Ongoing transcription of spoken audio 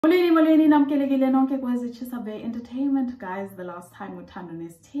Molweni namkelekile nonke kweziChisabe Entertainment, guys. The last time Uthando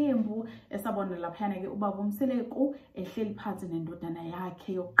Nesthembu esabona laphana ke ubaba uMseleko ehleli phansi nendodana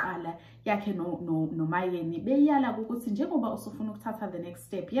yakhe yokuqala yakhe nomayeni beyala ukuthi njengoba usufuna ukuthatha the next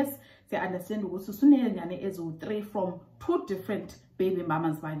step. Yes, they understand ukuthi usunengane ezo3 from 2 different baby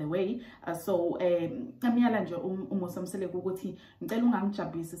mamas, by the way. So amyala nje Musa Mseleko ukuthi ngicela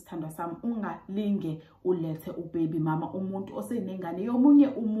ungangijabulisi isithandwa sami, ungalinge ulethe ubaby mama umuntu osenengane yomunye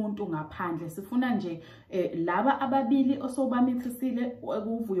umuntu ngaphandle. Sifuna nje laba ababili osobamithlisile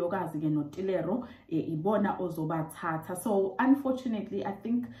kuVuyokazi ke noTilero ibona ozobathatha. So unfortunately I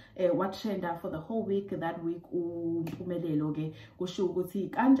think what trended for the whole week that week Mpumelelo ke kusho ukuthi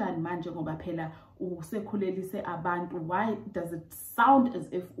kanjani manje ngoba phela usekhulelise abantu. Why does it sound as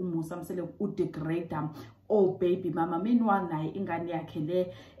if Musa Mseleko udegrade all baby mama? Meanwhile naye ingane yakhe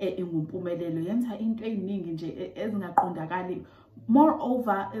le ingumpumelelo yenza into eziningi nje ezingaqondakali.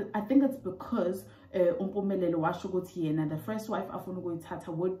 Moreover, I think it's because Mpumelelo washo ukuthi yena the first wife afuna ukuyithatha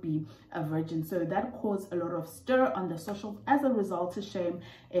would be a virgin, so that caused a lot of stir on the socials. As a result, to shame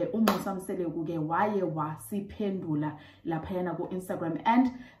Musa Mseleko ke waye wasiphendula laphayana ku Instagram,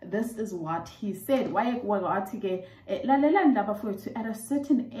 and this is what he said. Waye wathi ke lalelani laba fowethu, at a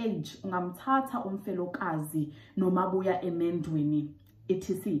certain age ungamthatha umfelokazi noma buya emendweni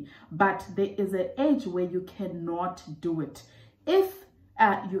etc, but there is an age where you cannot do it. If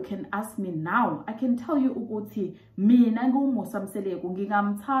you can ask me now, I can tell you ukuthi mina nguMusa Mseleko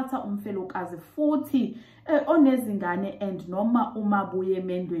ngingamthatha umfelokazi futhi onezingane and noma umabuye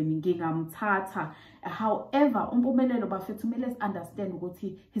emendweni ngingamthatha. However, Mpumelelo bafethu let's understand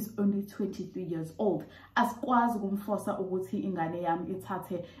ukuthi he's only 23 years old. Asikwazi kumforsa ukuthi ingane yami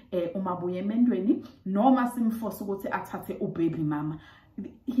ithathe umabuye emendweni noma simforsa ukuthi athathe ubaby mama.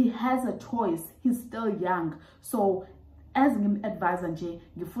 He has a choice. He's still young. So as ngim-advise nje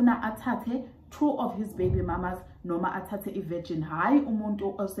ngifuna athathe 2 of his baby mamas noma athathe i-virgin, hayi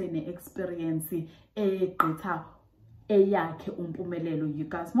umuntu osene-experience egqitha eyakhe uMpumelelo, you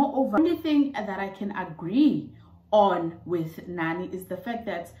guys. Moreover, the only thing that I can agree on with Nani is the fact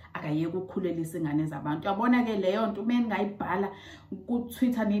that akayeke ukukhulelisa ingane zabantu. Yabona ke leyo nto mina ngayibhala ku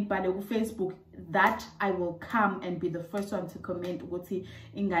Twitter nibhale ku Facebook, that I will come and be the first one to comment ukuthi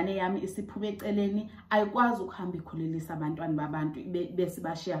ingane yami isiphume eceleni ayikwazi ukuhamba ikhulelisa abantwana babantu bese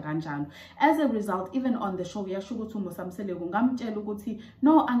bashiya kanjalo. As a result, even on the show yasho ukuthi uMusa Mseleko ngamtshela ukuthi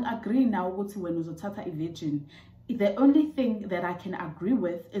no, I agree now ukuthi wena uzothatha i-virgin. The only thing that I can agree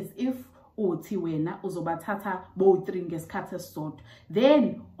with is if uthi wena uzobathatha bo3 ngesikhathi esisodwa,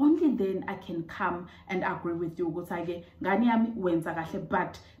 then only then I can come and agree with you ukuthi ake ngani yami wenza kahle.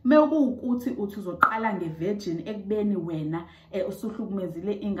 But mekuwukuthi uthi uzoqala ngevirgin ekubeni wena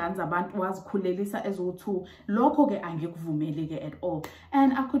usuhlukumezile ingane zabantu wazikhulelisa ezo2, lokho ke angikuvumeli ke at all.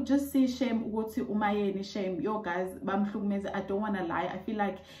 And I could just see shame ukuthi umayeni shame, yo guys bamhlukumeze. I don't want to lie, I feel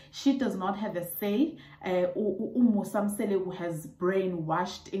like she does not have a say. Musa Mseleko has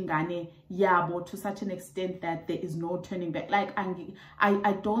brainwashed ingane yabo to such an extent that there is no turning back. Like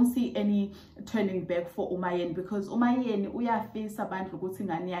I don't see any turning back for umayeni, because umayeni uyafisa abantu ukuthi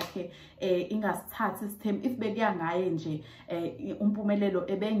ingane yakhe ingasithathi isithembu. If bekuya ngaye nje uMpumelelo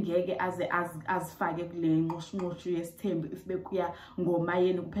ebengeke aze azifake kule nqoshunqoshu yesithembu if bekuya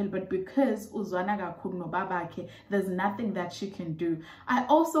ngomayeni kuphela, but because uzwana kakhulu nobabakhe, there's nothing that she can do. I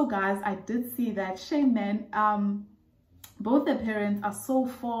also, guys, I did see that shame man, both the parents are so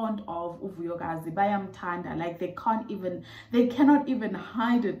fond of Vuyokazi, bayamthanda, like they cannot even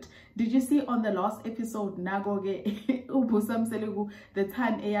hide it. Did you see on the last episode nagoge Musa Mseleko the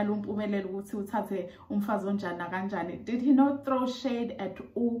time eyala uMpumelelo ukuthi uthathe umfazi onjani nakanjani, did he not throw shade at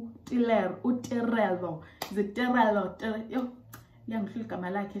Utirelo?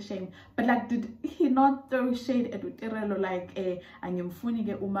 Shame, but like did he not throw shade at Utirelo like angimfuni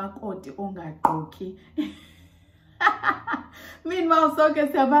ke umakoti ongagqoki? Meanwhile,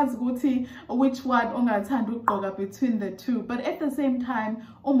 so which one ongathanda ukugqoka between the two. But at the same time,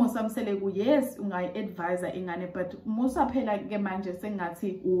 Musa Mseleko, yes, ungayi-advise ingane, but Musa phela ke manje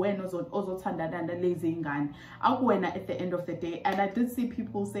sengathi uwena ozothandana lezi ingane, akuwena at the end of the day. And I did see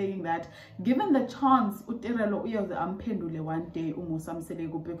people saying that given the chance uTirelo uyoze amphendule one day Musa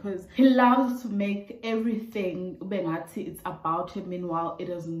Mseleko, because he loves to make everything bengathi it's about him. Meanwhile, it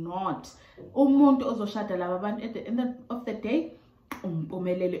is not. Umuntu ozoshada laba bantu at the end of the day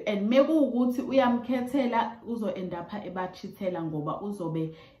Mpumelelo, and mekuwukuthi uyamkhethela uzo-end up ebachithela ngoba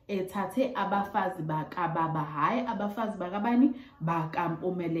uzobe ethathe abafazi bakababa, hayi abafazi bakabani,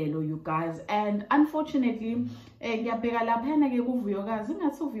 bakampumelelo, you guys. And unfortunately ngiyabheka laphana ke kuVuyokazi,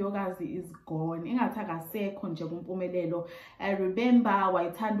 ingathi uVuyokazi is gone, ingathi akasekho nje kuMpumelelo. I remember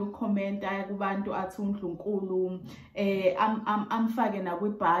wayithanda ukukhomenta kubantu athi uNdlunkulu amfake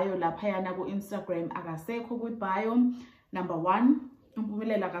nakwibio laphayana ku-Instagram, akasekho kwibio. Number 1,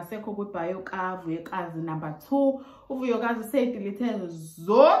 Mpumelelo akasekho kwibio kaVuyokazi. Number 2, uVuyokazi sedelete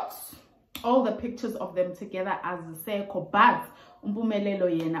zot all the pictures of them together azisekho, but Mpumelelo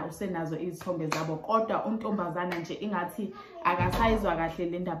yena usenazo izithombe zabo, kodwa untombazana nje ingathi akasayizwa kahle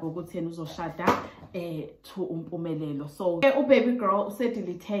le ndaba ukuthi yena uzoshada to uMpumelelo. So ubaby girl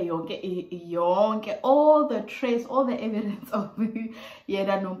usedelete yonke all the trace, all the evidence of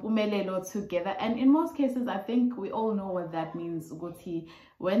yena noMpumelelo together. And in most cases I think we all know what that means, ukuthi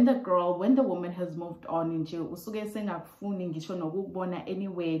when the woman has moved on nje usuke sengakufuni ngisho nokukubona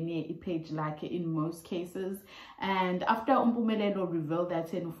anywhere near ipage lakhe in most cases. And after uMpumelelo revealed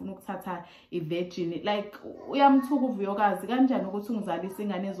that yena ufuna ukuthatha i-virgin, like uyamthuka uVuyokazi kanjani ukuthi ungizalisa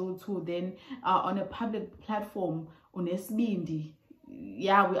ingane eziwu-2 then on a public platform unesibindi.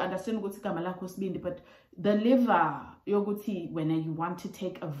 Yeah, we understand ukuthi igama lakho sibindi, but the liver yokuthi when you want to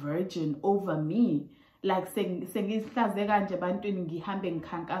take a virgin over me, like sengihlaze kanje ebantwini ngihambe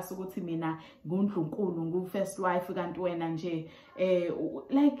ngikhankasa ukuthi mina nguNdlunkulu ngu-first wife kanti wena nje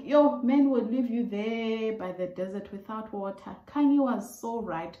like yo, men would leave you there by the desert without water. Kanye was so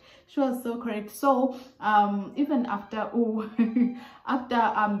right, she was so correct. So even after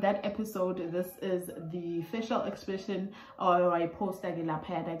that episode, this is the facial expression or I post ke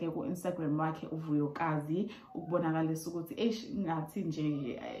laphayana ke ku-Instagram wakhe uVuyokazi ukubonakalisa ukuthi ngathi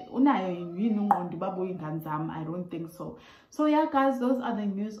nje unayo yini ungqondo babuye ingane zami. I don't think so. So yeah guys, those are the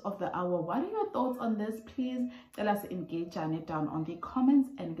news of the hour. What are your thoughts on this? Please tell us, engage on it down on the comments,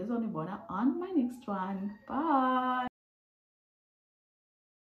 and ngizonibona on my next one. Bye.